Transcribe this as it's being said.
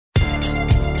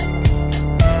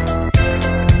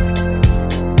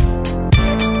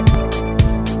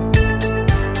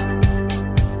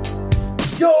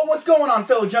What's going on,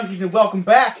 fellow junkies, and welcome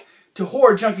back to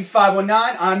Horror Junkies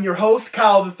 519. I'm your host,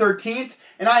 Kyle the 13th,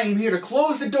 and I am here to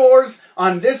close the doors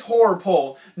on this horror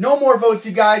poll. No more votes,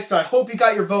 you guys, so I hope you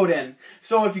got your vote in.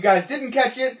 So if you guys didn't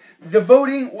catch it, the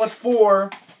voting was for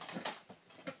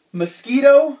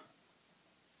Mosquito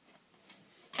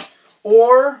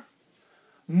or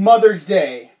Mother's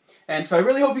Day. And so I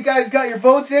really hope you guys got your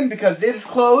votes in because it is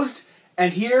closed,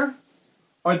 and here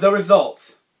are the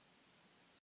results.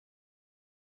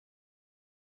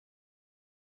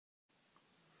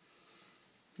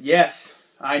 Yes,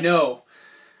 I know.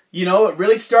 You know, it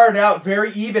really started out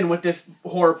very even with this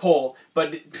horror poll,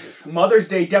 but Mother's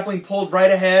Day definitely pulled right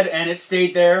ahead, and it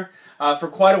stayed there for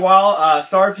quite a while.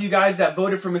 Sorry for you guys that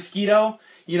voted for Mosquito.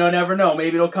 You know, never know.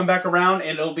 Maybe it'll come back around,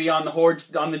 and it'll be on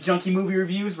the Junkie movie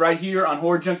reviews right here on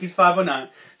Horror Junkies 509.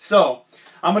 So,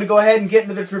 I'm going to go ahead and get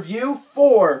into this review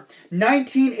for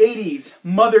 1980's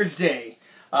Mother's Day.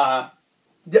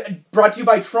 Brought to you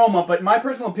by Trauma, but in my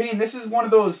personal opinion, this is one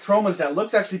of those traumas that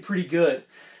looks actually pretty good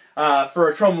for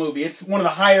a trauma movie. It's one of the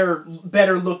higher,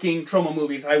 better-looking trauma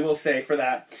movies, I will say, for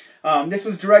that. This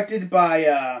was directed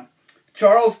by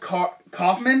Charles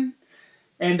Kaufman,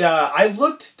 and I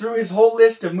looked through his whole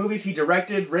list of movies he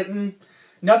directed, written.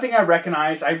 Nothing I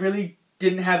recognized. I really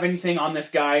didn't have anything on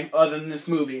this guy other than this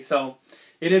movie, so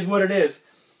it is what it is.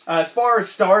 As far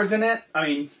as stars in it, I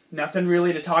mean, nothing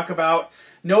really to talk about.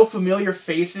 No familiar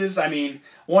faces. I mean,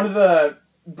 one of the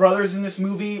brothers in this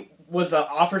movie was an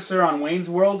officer on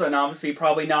Wayne's World, and obviously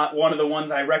probably not one of the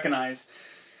ones I recognize.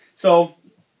 So,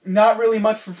 not really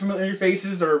much for familiar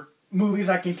faces or movies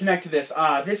I can connect to this.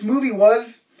 This movie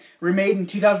was remade in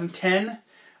 2010.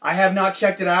 I have not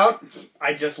checked it out.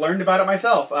 I just learned about it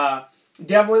myself.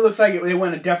 Definitely looks like they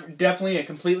went definitely a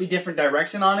completely different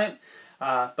direction on it.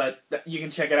 But you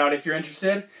can check it out if you're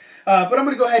interested. But I'm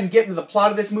going to go ahead and get into the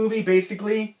plot of this movie.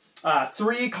 Basically,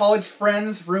 three college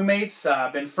friends, roommates,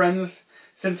 been friends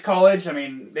since college. I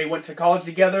mean, they went to college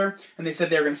together, and they said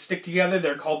they were going to stick together.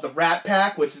 They're called the Rat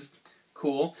Pack, which is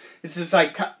cool. It's just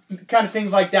like kind of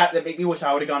things like that make me wish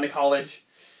I would have gone to college.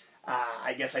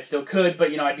 I guess I still could, but,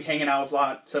 you know, I'd be hanging out with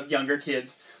lots of younger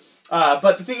kids.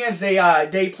 But the thing is,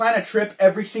 they plan a trip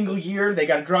every single year. They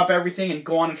got to drop everything and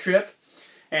go on a trip.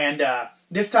 And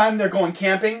this time they're going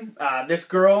camping. This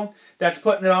girl that's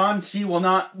putting it on, she will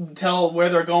not tell where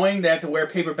they're going. They have to wear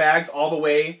paper bags all the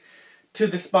way to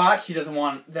the spot. She doesn't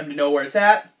want them to know where it's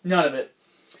at. None of it.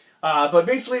 But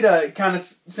basically, to kind of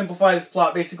simplify this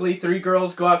plot, basically, three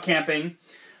girls go out camping.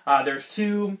 There's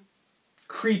two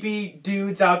creepy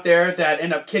dudes out there that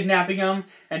end up kidnapping them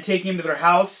and taking them to their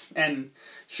house and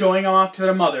showing them off to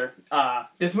their mother.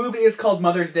 This movie is called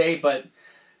Mother's Day, but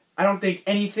I don't think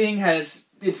anything has...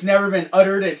 It's never been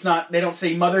uttered. It's not. They don't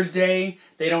say Mother's Day.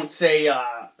 They don't say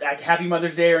like Happy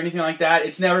Mother's Day or anything like that.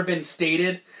 It's never been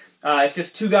stated. It's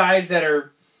just two guys that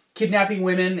are kidnapping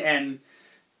women and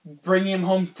bringing them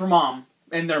home for mom,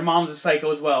 and their mom's a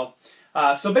psycho as well.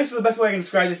 So basically, the best way I can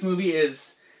describe this movie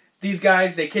is these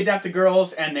guys, they kidnap the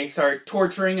girls and they start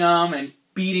torturing them and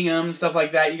beating them and stuff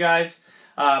like that. You guys.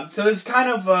 So this is kind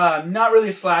of not really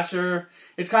a slasher.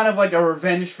 It's kind of like a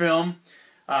revenge film.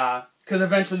 Because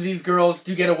eventually these girls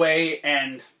do get away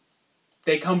and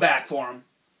they come back for them.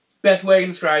 Best way I can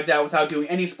describe that without doing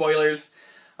any spoilers.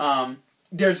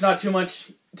 There's not too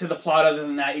much to the plot other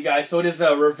than that, you guys. So it is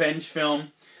a revenge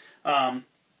film. To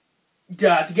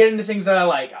get into things that I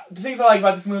like. The things I like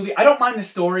about this movie, I don't mind the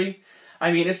story.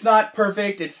 I mean, it's not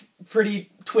perfect. It's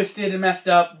pretty twisted and messed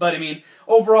up. But, I mean,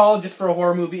 overall, just for a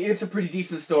horror movie, it's a pretty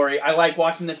decent story. I like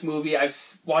watching this movie. I've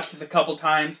watched this a couple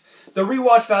times. The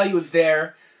rewatch value is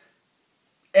there.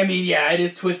 I mean, yeah, it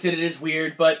is twisted, it is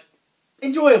weird, but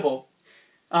enjoyable.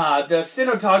 The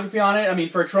cinematography on it, I mean,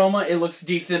 for Trauma, it looks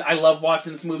decent. I love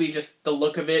watching this movie, just the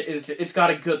look of it, it's got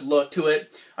a good look to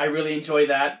it. I really enjoy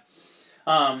that.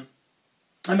 I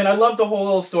mean, I love the whole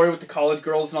little story with the college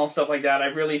girls and all stuff like that. I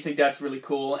really think that's really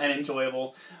cool and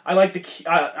enjoyable. I like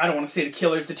I don't want to say the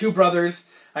killers, the two brothers.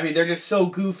 I mean, they're just so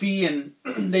goofy, and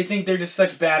they think they're just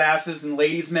such badasses and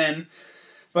ladies' men,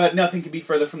 but nothing could be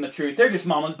further from the truth. They're just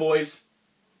mama's boys.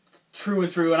 True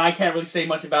and true, and I can't really say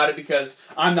much about it because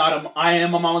I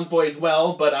am a mama's boy as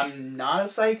well, but I'm not a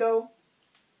psycho,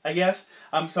 I guess.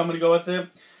 So I'm going to go with it.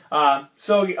 Other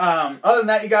than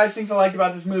that, you guys, things I liked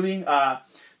about this movie, the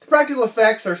practical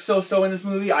effects are so-so in this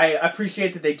movie. I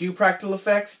appreciate that they do practical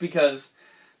effects because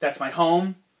that's my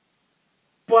home.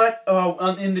 But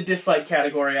in the dislike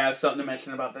category, I have something to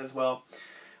mention about that as well.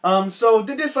 So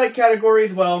the dislike category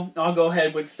as well, I'll go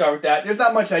ahead and start with that. There's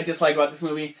not much I dislike about this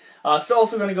movie. So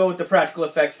also going to go with the practical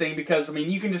effects thing because, I mean,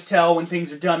 you can just tell when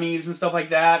things are dummies and stuff like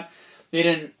that. They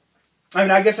didn't... I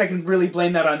mean, I guess I can really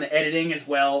blame that on the editing as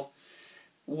well.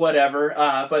 whatever.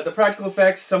 But the practical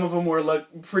effects, some of them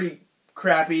look pretty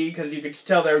crappy because you could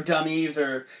tell they're dummies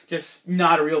or just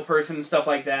not a real person and stuff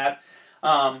like that.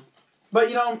 But,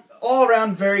 you know, all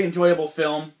around very enjoyable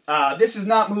film. This is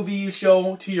not a movie you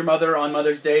show to your mother on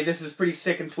Mother's Day. This is pretty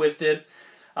sick and twisted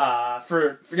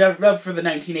for the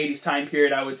 1980s time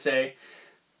period, I would say.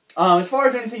 As far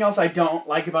as anything else I don't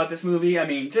like about this movie, I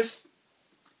mean, just,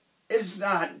 it's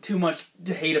not too much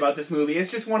to hate about this movie. It's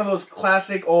just one of those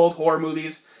classic old horror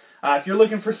movies. If you're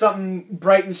looking for something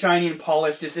bright and shiny and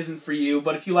polished, this isn't for you.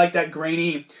 But if you like that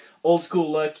grainy, old school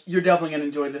look, you're definitely going to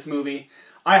enjoy this movie.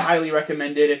 I highly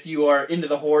recommend it if you are into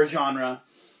the horror genre.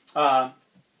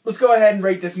 Let's go ahead and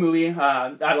rate this movie.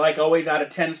 Like always, out of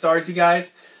 10 stars, you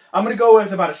guys. I'm going to go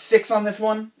with about a 6 on this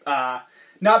one.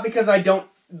 Not because I don't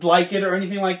like it or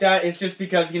anything like that. It's just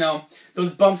because, you know,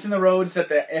 those bumps in the roads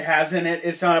that it has in it.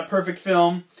 It's not a perfect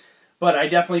film. But I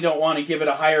definitely don't want to give it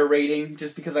a higher rating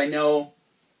just because I know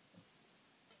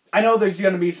there's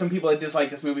going to be some people that dislike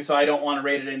this movie, so I don't want to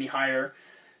rate it any higher.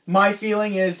 My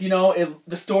feeling is, you know,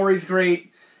 the story's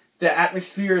great. The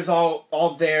atmosphere is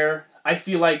all there. I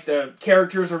feel like the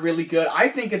characters are really good. I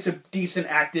think it's a decent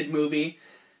acted movie.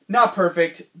 Not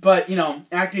perfect, but, you know,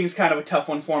 acting is kind of a tough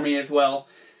one for me as well.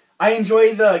 I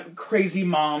enjoy the crazy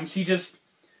mom. She's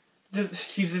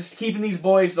just keeping these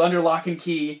boys under lock and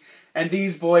key, and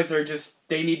these boys are just,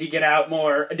 they need to get out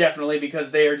more, definitely,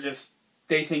 because they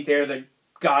think they're the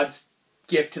God's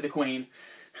gift to the queen.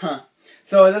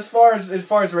 So as far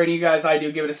as rating, you guys, I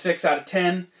do give it a 6 out of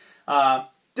 10.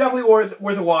 Definitely worth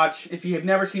a watch. If you have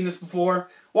never seen this before,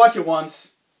 watch it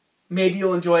once. Maybe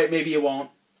you'll enjoy it, maybe you won't.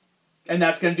 And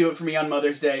that's going to do it for me on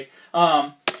Mother's Day.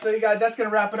 So you guys, that's going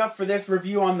to wrap it up for this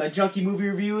review on the Junkie movie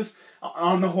reviews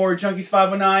on the Horror Junkies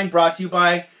 509, brought to you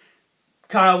by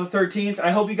Kyle the 13th.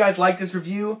 I hope you guys liked this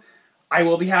review. I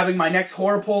will be having my next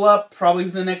horror poll up probably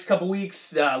within the next couple weeks.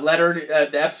 The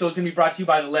episode's going to be brought to you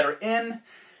by the letter N.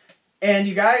 And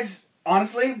you guys,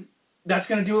 honestly, that's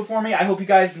going to do it for me. I hope you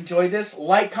guys enjoyed this.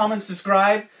 Like, comment,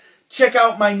 subscribe. Check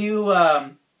out my new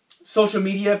social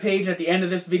media page at the end of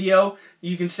this video.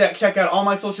 You can check out all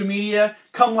my social media.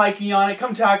 Come like me on it.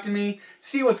 Come talk to me.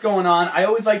 See what's going on. I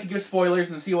always like to give spoilers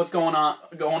and see what's going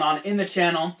on in the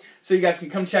channel. So you guys can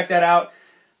come check that out.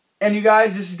 And you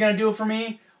guys, this is going to do it for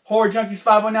me. Horror Junkies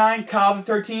 509, Kyle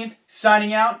the 13th,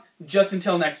 signing out. Just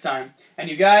until next time. And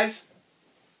you guys,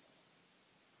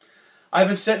 I've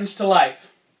been sentenced to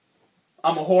life.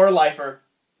 I'm a horror lifer.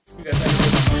 You guys have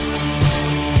a good one.